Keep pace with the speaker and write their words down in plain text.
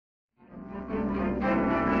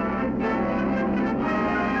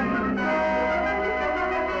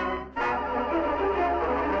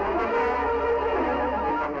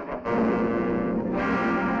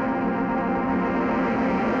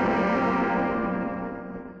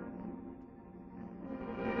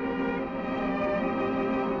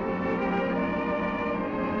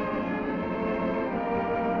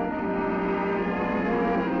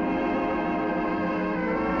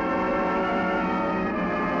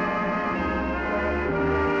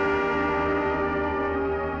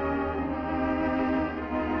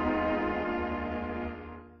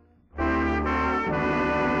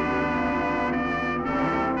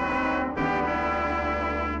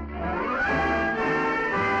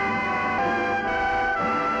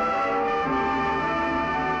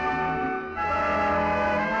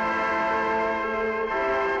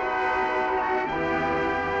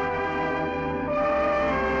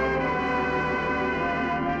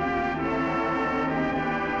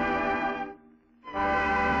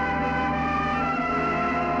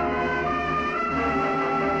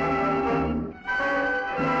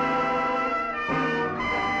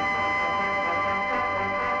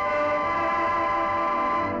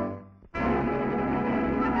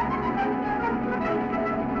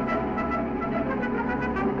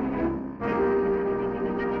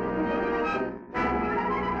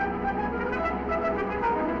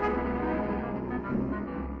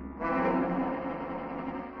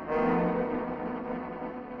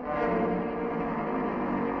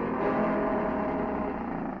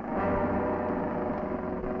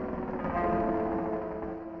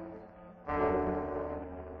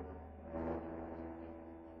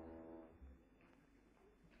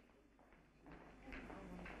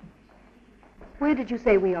Where did you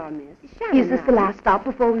say we are, miss? Is this the last stop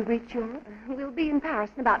before we reach Europe? We'll be in Paris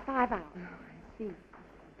in about 5 hours. Oh,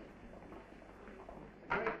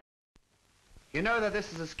 I see. You know that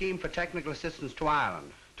this is a scheme for technical assistance to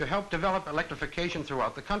Ireland, to help develop electrification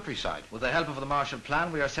throughout the countryside. With the help of the Marshall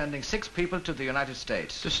Plan, we are sending 6 people to the United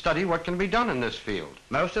States. To study what can be done in this field.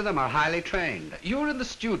 Most of them are highly trained. You're in the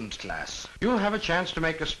student class. You'll have a chance to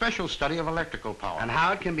make a special study of electrical power. And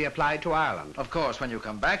how it can be applied to Ireland. Of course, when you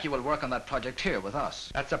come back, you will work on that project here with us.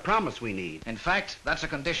 That's a promise we need. In fact, that's a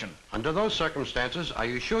condition. Under those circumstances, are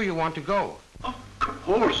you sure you want to go? Of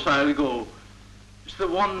course I'll go. It's the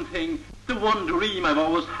one thing, the one dream I've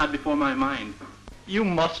always had before my mind. You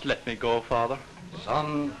must let me go, Father.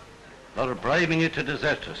 Son, they're bribing you to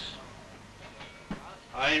desert us.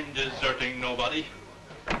 I'm deserting nobody.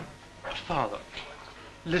 But Father,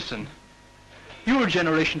 listen. Your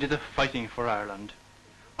generation did the fighting for Ireland.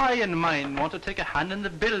 I and mine want to take a hand in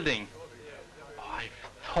the building. Oh,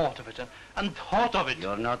 I've thought of it and thought of it.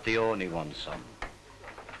 You're not the only one, son.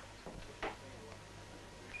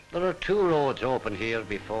 There are 2 roads open here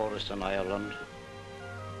before us in Ireland.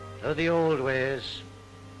 They're the old ways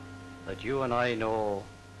that you and I know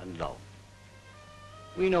and love.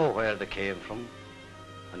 We know where they came from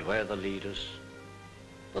and where they lead us,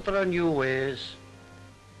 but there are new ways,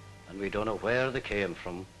 and we don't know where they came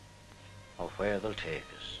from or where they'll take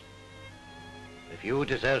us. If you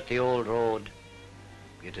desert the old road,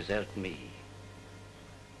 you desert me.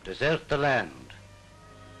 Desert the land.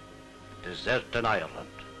 Desert an Ireland.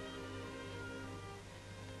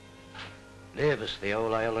 Leave us the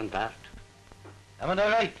old Ireland, Bart. Am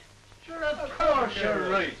I right? Sure, of course you're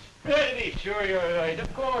right. Very sure you're right.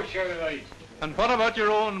 Of course you're right. And what about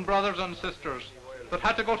your own brothers and sisters that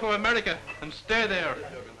had to go to America and stay there?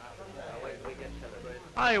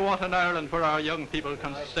 I want an Ireland where our young people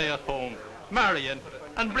can stay at home, marry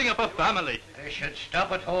and bring up a family. They should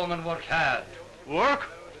stop at home and work hard. Work?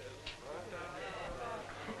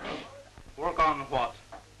 Work on what?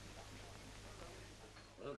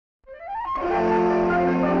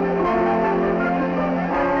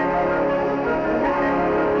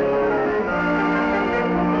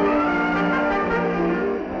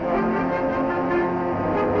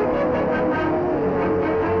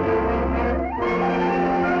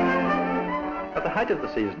 At the height of the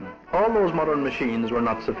season, all those modern machines were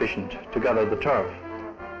not sufficient to gather the turf.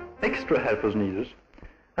 Extra help was needed,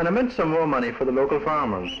 and it meant some more money for the local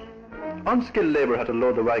farmers. Unskilled labour had to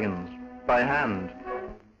load the wagons by hand,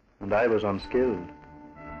 and I was unskilled.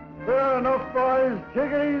 Fair enough, boys.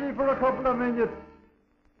 Take it easy for a couple of minutes.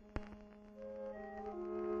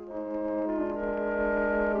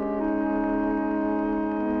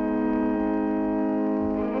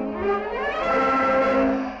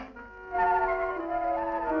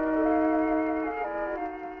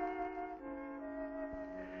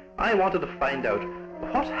 I wanted to find out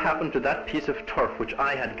what happened to that piece of turf which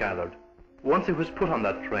I had gathered. Once it was put on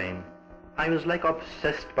that train, I was like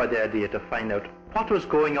obsessed by the idea to find out what was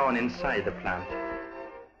going on inside the plant.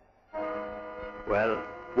 Well,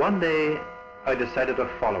 one day I decided to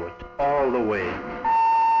follow it all the way.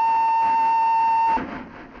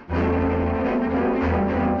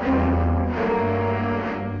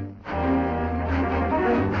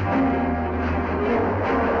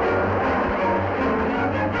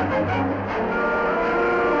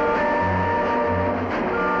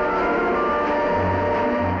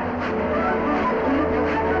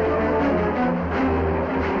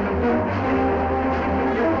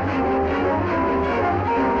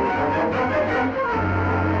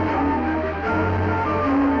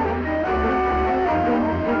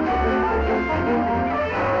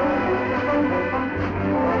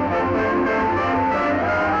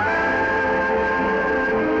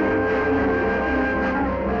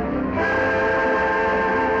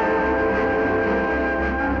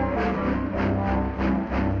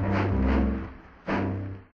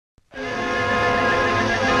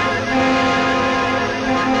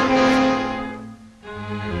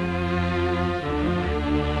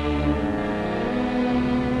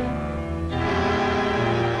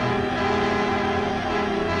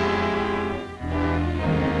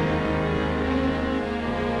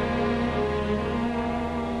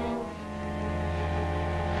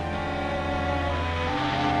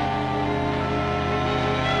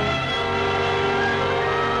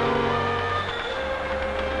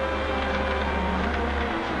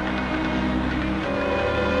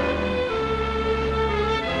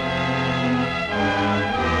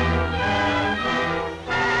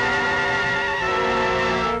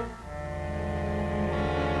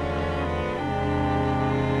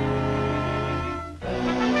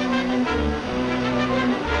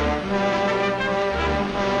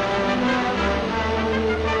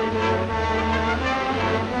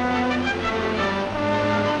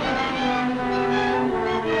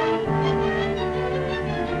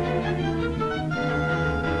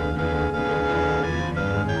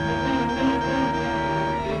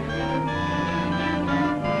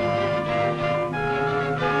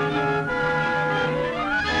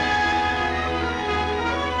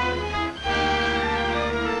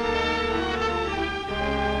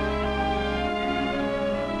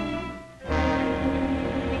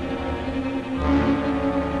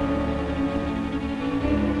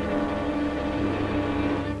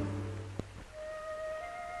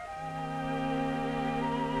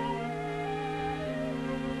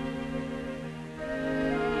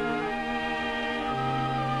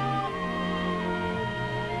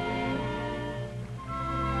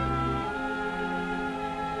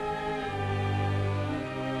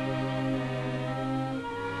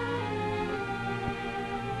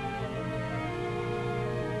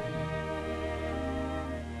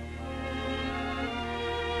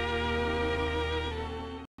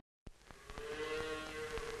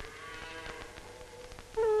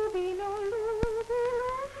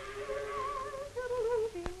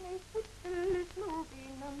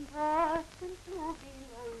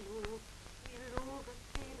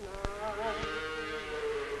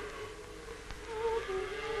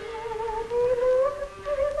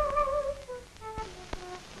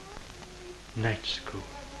 Night school.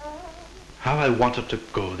 How I wanted to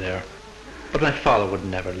go there. But my father would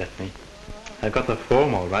never let me. I got the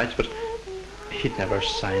form all right, but he'd never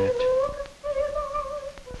sign it.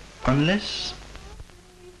 Unless...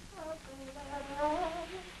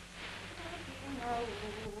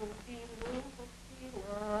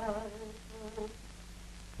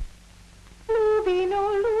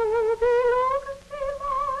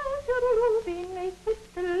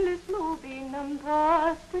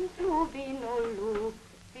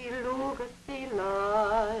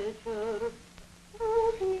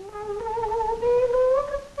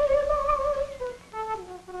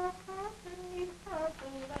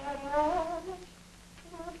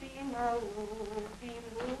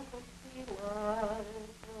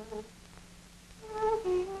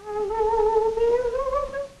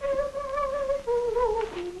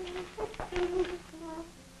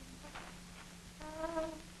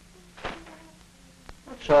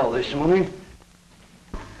 What's all this money?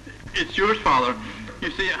 It's yours, Father.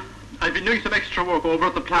 You see, I've been doing some extra work over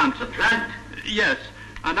at the plant. The plant? Yes.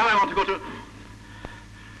 And now I want to go to...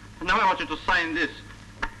 And now I want you to sign this.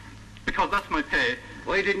 Because that's my pay.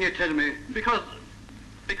 Why didn't you tell me? Because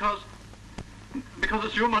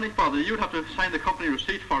it's your money, Father. You'd have to sign the company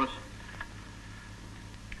receipt for it.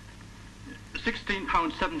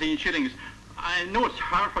 £16, 17 shillings. I know it's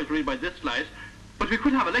hard for you to read by this light, but we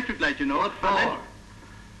could have electric light, you know. What for?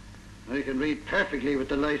 I can read perfectly with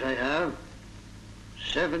the light I have.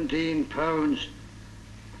 £17,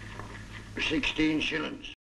 16 shillings.